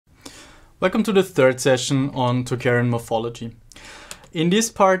Welcome to the third session on Tocharian morphology. In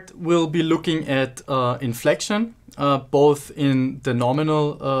this part, we'll be looking at inflection, both in the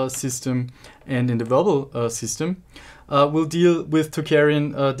nominal system and in the verbal system. We'll deal with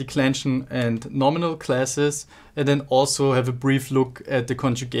Tocharian declension and nominal classes, and then also have a brief look at the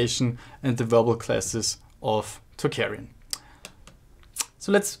conjugation and the verbal classes of Tocharian.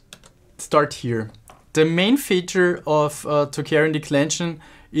 So let's start here. The main feature of Tocharian declension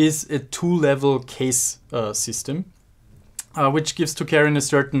is a two-level case system, which gives Tocharian a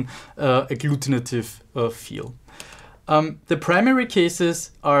certain agglutinative feel. The primary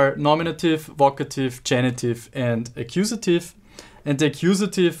cases are nominative, vocative, genitive, and accusative. And the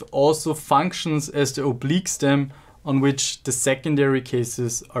accusative also functions as the oblique stem on which the secondary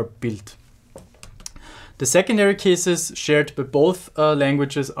cases are built. The secondary cases shared by both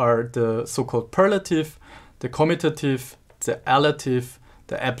languages are the so-called perlative, the commutative, the allative,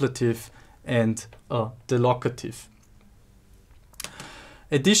 the ablative, and the locative.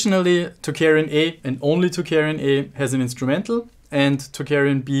 Additionally, Tocharian A and only Tocharian A has an instrumental, and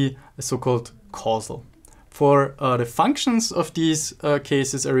Tocharian B a so-called causal. For the functions of these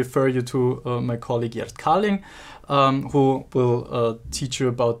cases, I refer you to my colleague Gerd Carling, who will teach you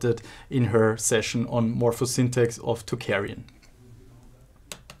about that in her session on morpho-syntax of Tocharian.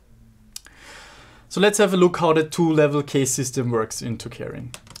 So let's have a look how the two-level case system works in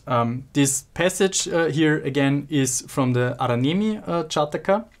Tocharian. This passage here again is from the Aranemi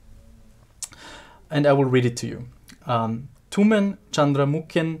Jataka, and I will read it to you. Tumen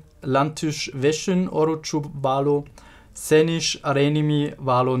Chandramuken Lantush Veshun Orochub Valo Senish Arenimi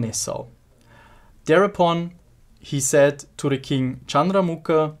Valo Nesau. Thereupon he said to the king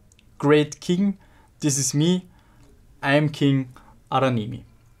Chandramukha, "Great king, this is me, I am King Aranemi."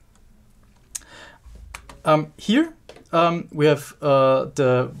 Here we have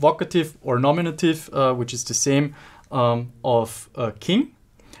the vocative or nominative, which is the same of king,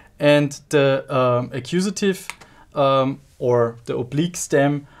 and the accusative or the oblique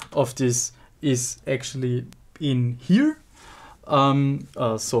stem of this is actually in here,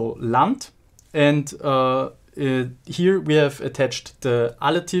 so Land, and here we have attached the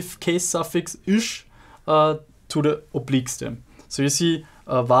allative case suffix ish to the oblique stem. So you see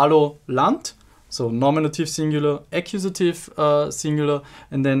Valo Land, so nominative singular, accusative singular,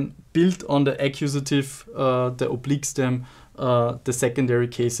 and then built on the accusative, the oblique stem, the secondary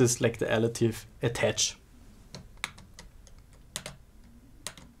cases like the allative attach.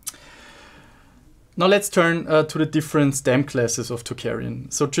 Now let's turn to the different stem classes of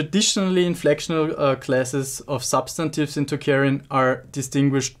Tocharian. So traditionally, inflectional classes of substantives in Tocharian are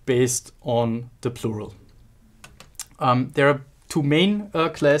distinguished based on the plural. There are two main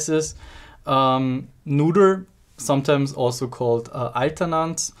classes. Neuter, sometimes also called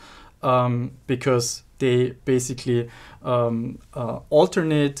alternants, because they basically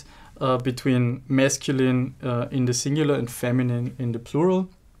alternate between masculine in the singular and feminine in the plural.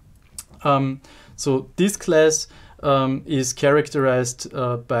 So this class is characterized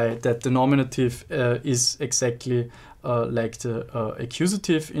by that the nominative is exactly like the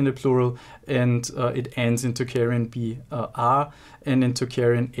accusative in the plural, and it ends in Tocharian B A, and in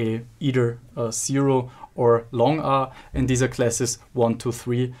Tocharian A either 0 or long A, and these are classes 1, 2,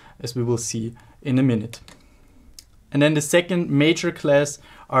 3, as we will see in a minute. And then the second major class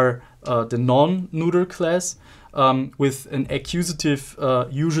are the non-neuter class, with an accusative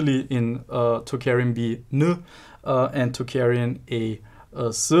usually in Tocharian B N and Tocharian A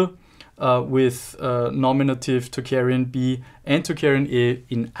S, with nominative Tocharian B and Tocharian A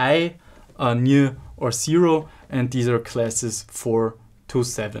in I, N or 0, and these are classes 4 to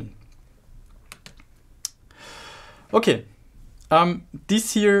 7. Okay,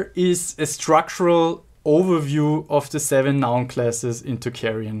 this here is a structural overview of the 7 noun classes in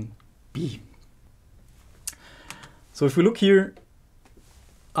Tocharian B. So if we look here,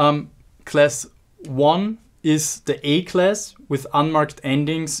 class 1 is the A class with unmarked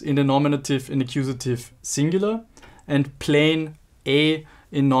endings in the nominative and accusative singular, and plain A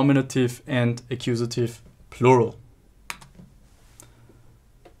in nominative and accusative plural.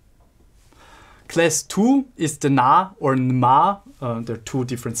 Class 2 is the Na or Nma, there are two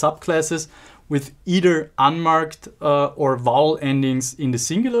different subclasses, with either unmarked or vowel endings in the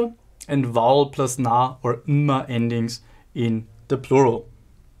singular, and vowel plus Na or Nma endings in the plural.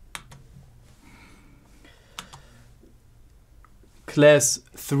 Class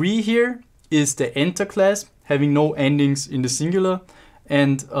 3 here is the Enter class, having no endings in the singular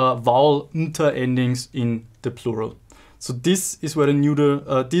and vowel Nta endings in the plural. So this is where the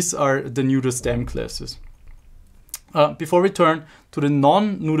neuter, these are the neuter stem classes. Before we turn to the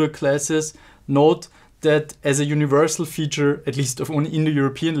non-neuter classes, note that as a universal feature, at least of only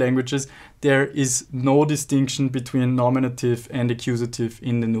Indo-European languages, there is no distinction between nominative and accusative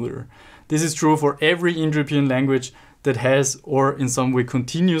in the neuter. This is true for every Indo-European language that has or in some way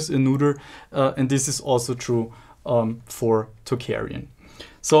continues a neuter, and this is also true for Tocharian.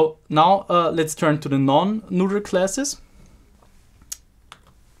 So now let's turn to the non-neuter classes.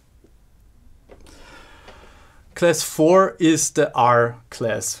 Class 4 is the R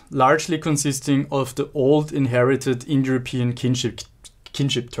class, largely consisting of the old inherited Indo-European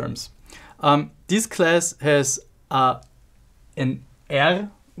kinship terms. This class has an R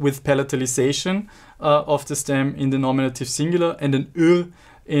with palatalization of the stem in the nominative singular and an U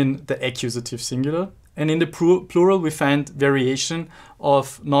in the accusative singular. And in the plural we find variation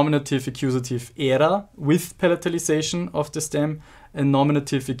of nominative accusative era with palatalization of the stem and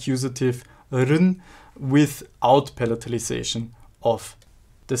nominative accusative rn without palatalization of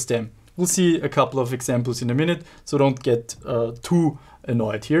the stem. We'll see a couple of examples in a minute, so don't get too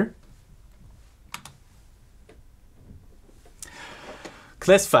annoyed here.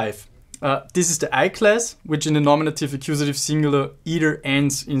 Class 5. This is the I class, which in the nominative accusative singular either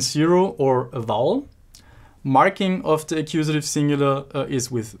ends in 0 or a vowel. Marking of the accusative singular is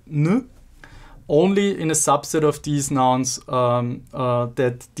with n. Only in a subset of these nouns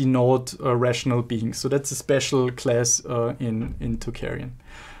that denote rational beings. So that's a special class in Tocharian.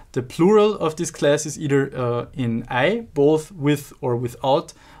 The plural of this class is either in I, both with or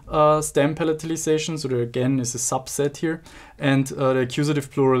without stem palatalization. So there again is a subset here. And the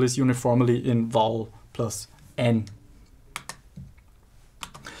accusative plural is uniformly in vowel plus n.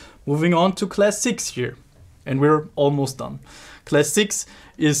 Moving on to class 6 here. And we're almost done. Class 6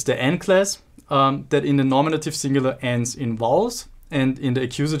 is the N class. That in the nominative singular ends in vowels and in the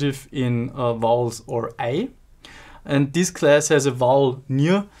accusative in vowels or I. And this class has a vowel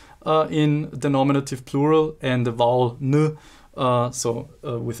n in the nominative plural and the vowel n,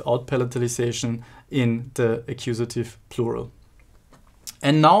 without palatalization in the accusative plural.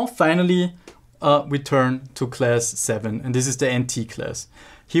 And now finally we turn to class 7, and this is the NT class.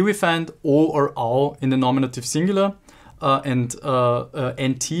 Here we find O or AU in the nominative singular and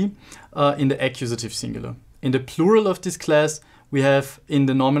NT in the accusative singular. In the plural of this class, we have in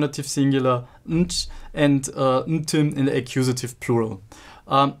the nominative singular nt and ntim in the accusative plural.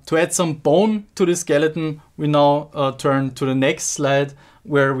 To add some bone to the skeleton, we now turn to the next slide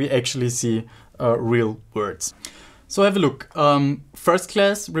where we actually see real words. So have a look. First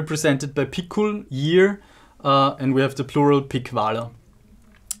class represented by picul, year, and we have the plural pikvala.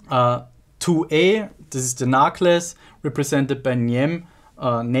 2a, this is the na class, represented by niem,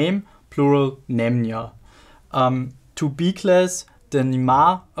 name, plural nemnya. 2b class, the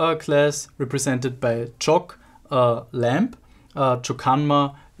nima class, represented by chok, lamp,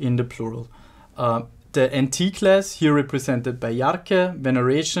 chokanma in the plural. The NT class, here represented by yarke,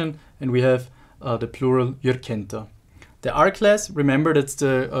 veneration, and we have the plural jyrkenta. The R class, remember that's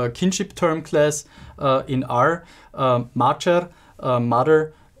the kinship term class in R, macher,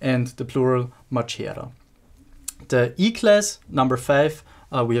 mother, and the plural machera. The E class, number 5,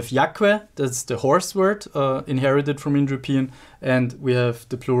 we have yakwe, that's the horse word inherited from Indo-European, and we have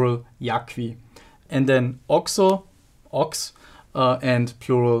the plural yakvi. And then oxo, ox, and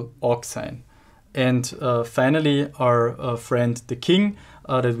plural oxine. And finally, our friend the king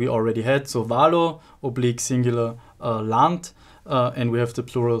that we already had, so valo, oblique singular, land, and we have the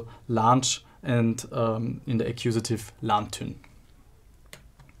plural lanch, and in the accusative lantun.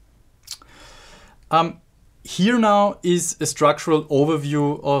 Here now is a structural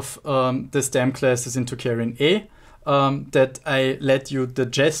overview of the stem classes in Tocharian A that I let you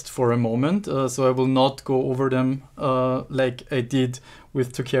digest for a moment, so I will not go over them like I did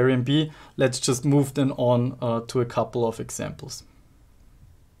with Tocharian B. Let's just move then on to a couple of examples.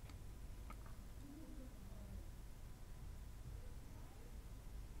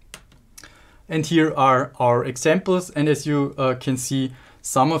 And here are our examples, and as you can see,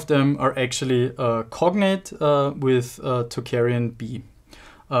 some of them are actually cognate with Tocharian B.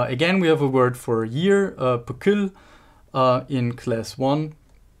 Again, we have a word for year, pukul, in class 1.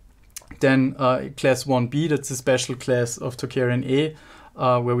 Then class 1b, that's a special class of Tocharian A,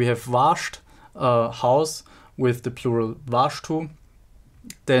 where we have vasht, house, with the plural vashtu.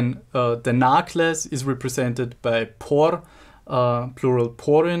 Then the na class is represented by por, plural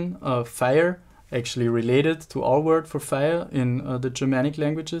porin, fire, actually related to our word for fire in the Germanic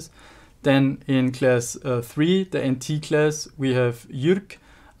languages. Then in class 3, the NT class, we have jyrk,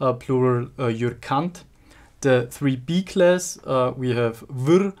 plural jyrkant. The 3b class, we have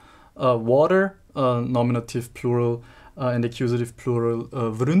vr, water, nominative plural and accusative plural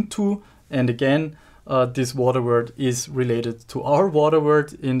vruntu. And again, this water word is related to our water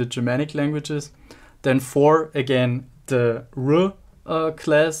word in the Germanic languages. Then 4, again, the r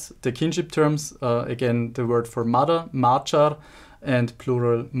class, the kinship terms, again, the word for mother, machar, and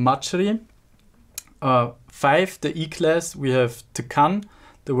plural machri. 5, the E class, we have tekan,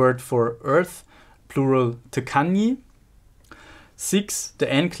 the word for earth, plural tekani. 6,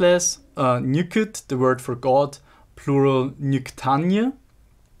 the N class, nukut, the word for God, plural nuktanya.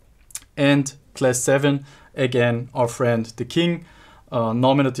 And class 7, again, our friend the king,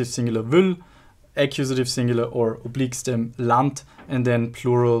 nominative singular will, accusative singular or oblique stem land, and then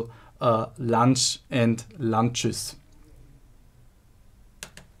plural lunch and lunches.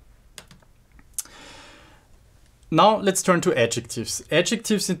 Now let's turn to adjectives.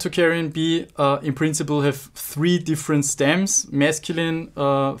 Adjectives in Tocharian B in principle have 3 different stems: masculine,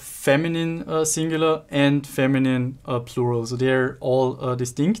 feminine singular, and feminine plural. So they're all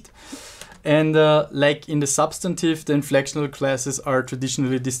distinct. And like in the substantive, the inflectional classes are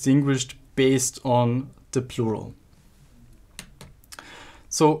traditionally distinguished based on the plural.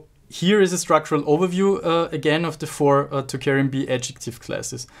 So here is a structural overview again of the 4 Tocharian B adjective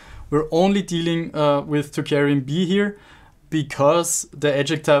classes. We're only dealing with Tocharian B here because the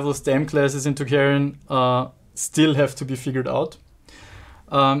adjectival stem classes in Tocharian still have to be figured out.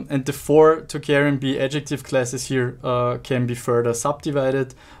 And the 4 Tocharian B adjective classes here can be further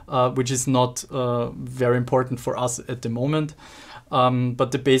subdivided, which is not very important for us at the moment.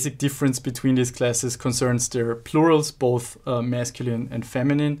 But the basic difference between these classes concerns their plurals, both masculine and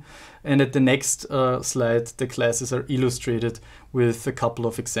feminine. And at the next slide, the classes are illustrated with a couple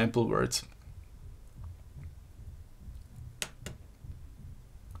of example words.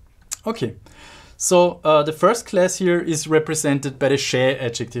 Okay, so the first class here is represented by the she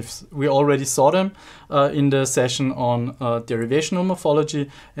adjectives. We already saw them in the session on derivational morphology.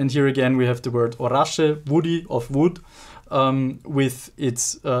 And here again, we have the word orashe, woody, of wood, with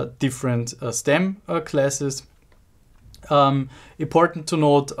its different stem classes. Important to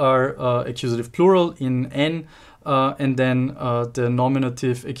note are accusative plural in N, and then the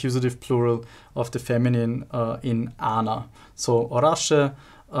nominative accusative plural of the feminine in ana. So orashe,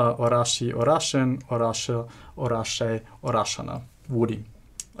 orashi, orashen, orashe, orashai, orashana, woody.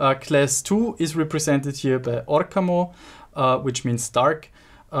 Class 2 is represented here by orkamo, which means dark.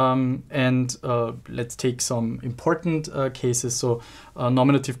 And let's take some important cases. So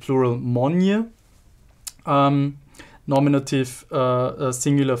nominative plural monye, nominative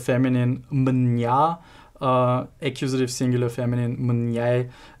singular feminine mnya, accusative singular feminine mnyai,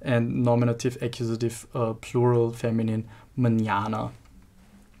 and nominative accusative plural feminine mnyana.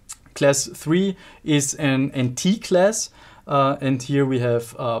 Class 3 is an NT class, and here we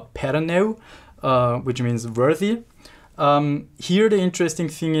have pereneu, which means worthy. Here the interesting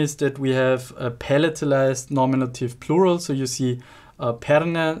thing is that we have a palatalized nominative plural. So you see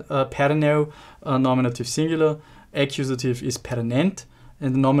pereneu, nominative singular, accusative is perenent,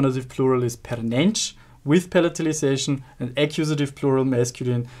 and the nominative plural is perenench with palatalization, and accusative plural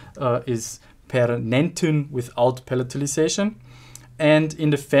masculine is perenentun without palatalization. And in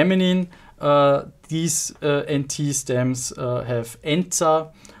the feminine, these NT stems have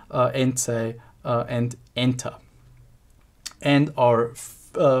enza, enzai, and enta. And our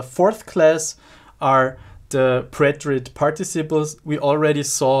fourth class are the preterite participles. We already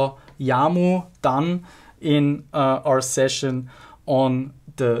saw yamu, done, in our session on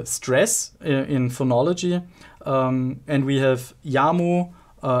the stress in phonology. And we have yamu,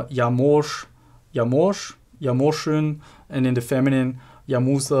 yamosh, yamosh, yamoshun, and in the feminine,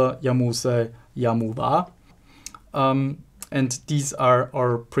 yamusa, yamusai, yamuba. And these are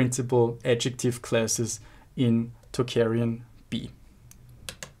our principal adjective classes in Tocharian B.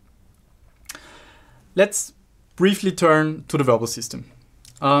 Let's briefly turn to the verbal system.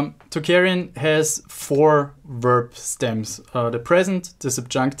 Tocharian has 4 verb stems, the present, the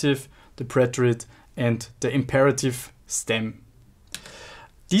subjunctive, the preterite, and the imperative stem.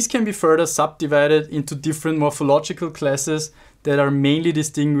 These can be further subdivided into different morphological classes that are mainly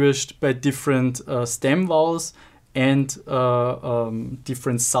distinguished by different stem vowels and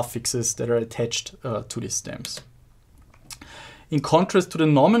different suffixes that are attached to these stems. In contrast to the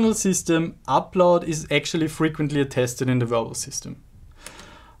nominal system, upload is actually frequently attested in the verbal system.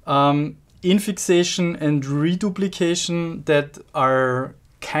 Infixation and reduplication that are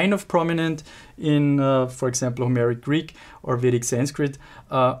kind of prominent in, for example, Homeric Greek or Vedic Sanskrit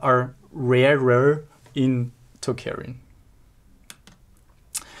are rarer in Tocharian.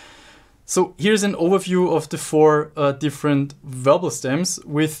 So here's an overview of the 4 different verbal stems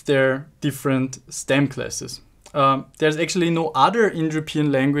with their different stem classes. There's actually no other Indo-European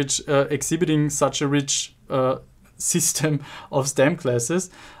language exhibiting such a rich system of stem classes.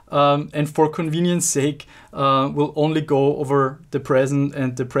 And for convenience sake, we'll only go over the present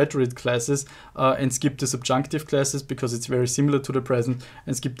and the preterite classes and skip the subjunctive classes because it's very similar to the present,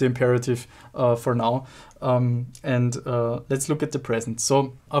 and skip the imperative for now. Let's look at the present.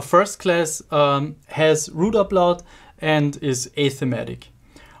 So our first class has root upload and is athematic.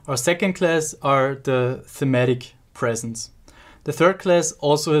 Our second class are the thematic presents. The third class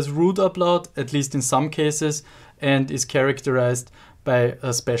also has root upload, at least in some cases, and is characterized by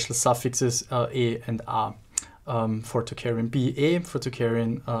special suffixes a and a. For Tocharian B, a, for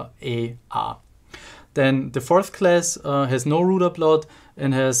Tocharian a, a. Then the fourth class has no root upload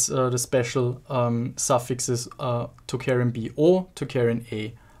and has the special suffixes Tocharian B, o, Tocharian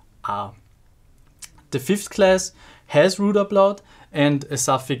a, a. The fifth class has root upload and a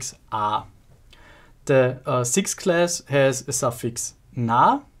suffix a. The sixth class has a suffix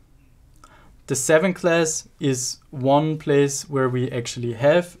na. The seventh class is one place where we actually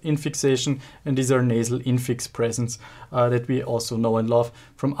have infixation, and these are nasal infix presents that we also know and love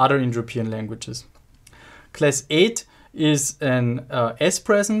from other Indo-European languages. Class 8 is an S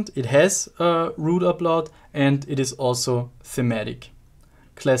present. It has root upload and it is also thematic.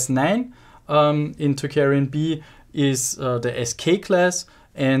 Class 9 in Tocharian B is the SK class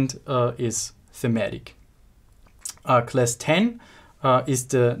and is thematic. Class 10 is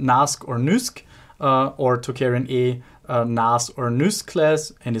the NASK or NUSK, or Tocharian A, NAS or NUS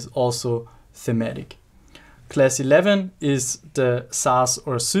class, and is also thematic. Class 11 is the SAS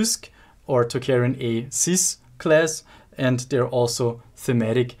or SYSK, or Tocharian A, SIS class, and they're also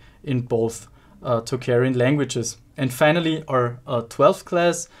thematic in both Tocharian languages. And finally, our 12th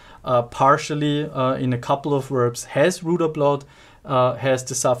class, partially in a couple of verbs, has root upload, has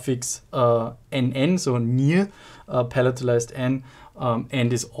the suffix NN, so near, palatalized N,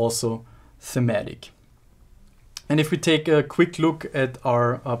 and is also thematic. And if we take a quick look at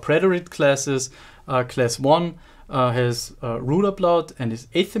our preterite classes, class 1 has root upload and is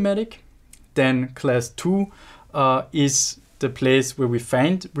athematic. Then class 2 is the place where we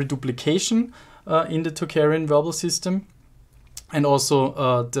find reduplication in the Tocharian verbal system. And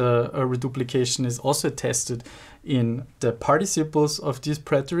also the reduplication is also attested in the participles of these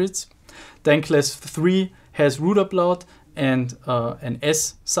preterites. Then class 3 has root upload and an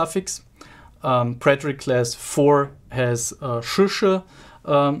S suffix. Preterite class 4 has sh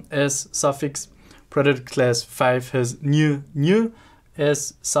as suffix. Preterite class 5 has new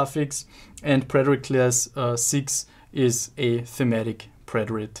as suffix. And preterite class 6 is a thematic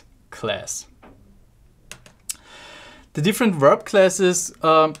preterite class. The different verb classes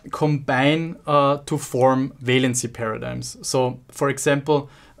combine to form valency paradigms. So, for example,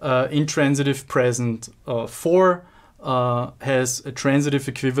 intransitive present 4 has a transitive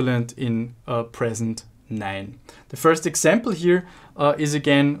equivalent in present 9. The first example here is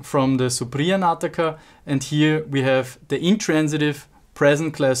again from the Supriya Nataka, and here we have the intransitive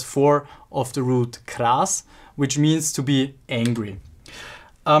present class 4 of the root kras, which means to be angry.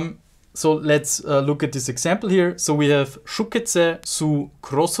 So let's look at this example here. So we have Shuketse su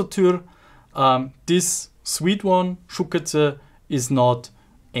krosotyr. This sweet one, Shuketse, is not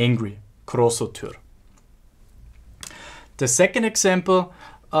angry, krosotyr. The second example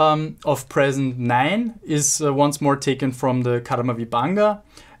of present 9 is once more taken from the Karma Vibhanga.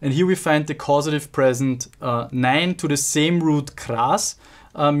 And here we find the causative present 9 to the same root kras,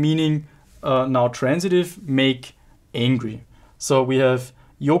 meaning now transitive, make angry. So we have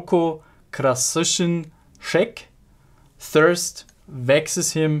Yoko krasishin shek, thirst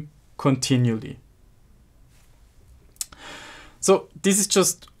vexes him continually. So this is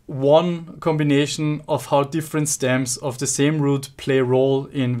just one combination of how different stems of the same root play a role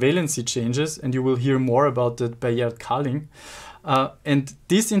in valency changes, and you will hear more about that by Gerd Kalling. And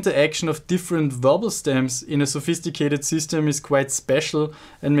this interaction of different verbal stems in a sophisticated system is quite special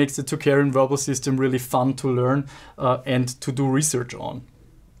and makes the Tocharian verbal system really fun to learn and to do research on.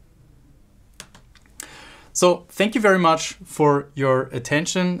 So thank you very much for your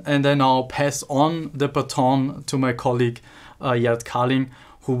attention, and I now pass on the baton to my colleague Gerd Kalling,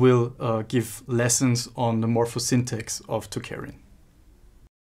 who will give lessons on the morphosyntax of Tocharian.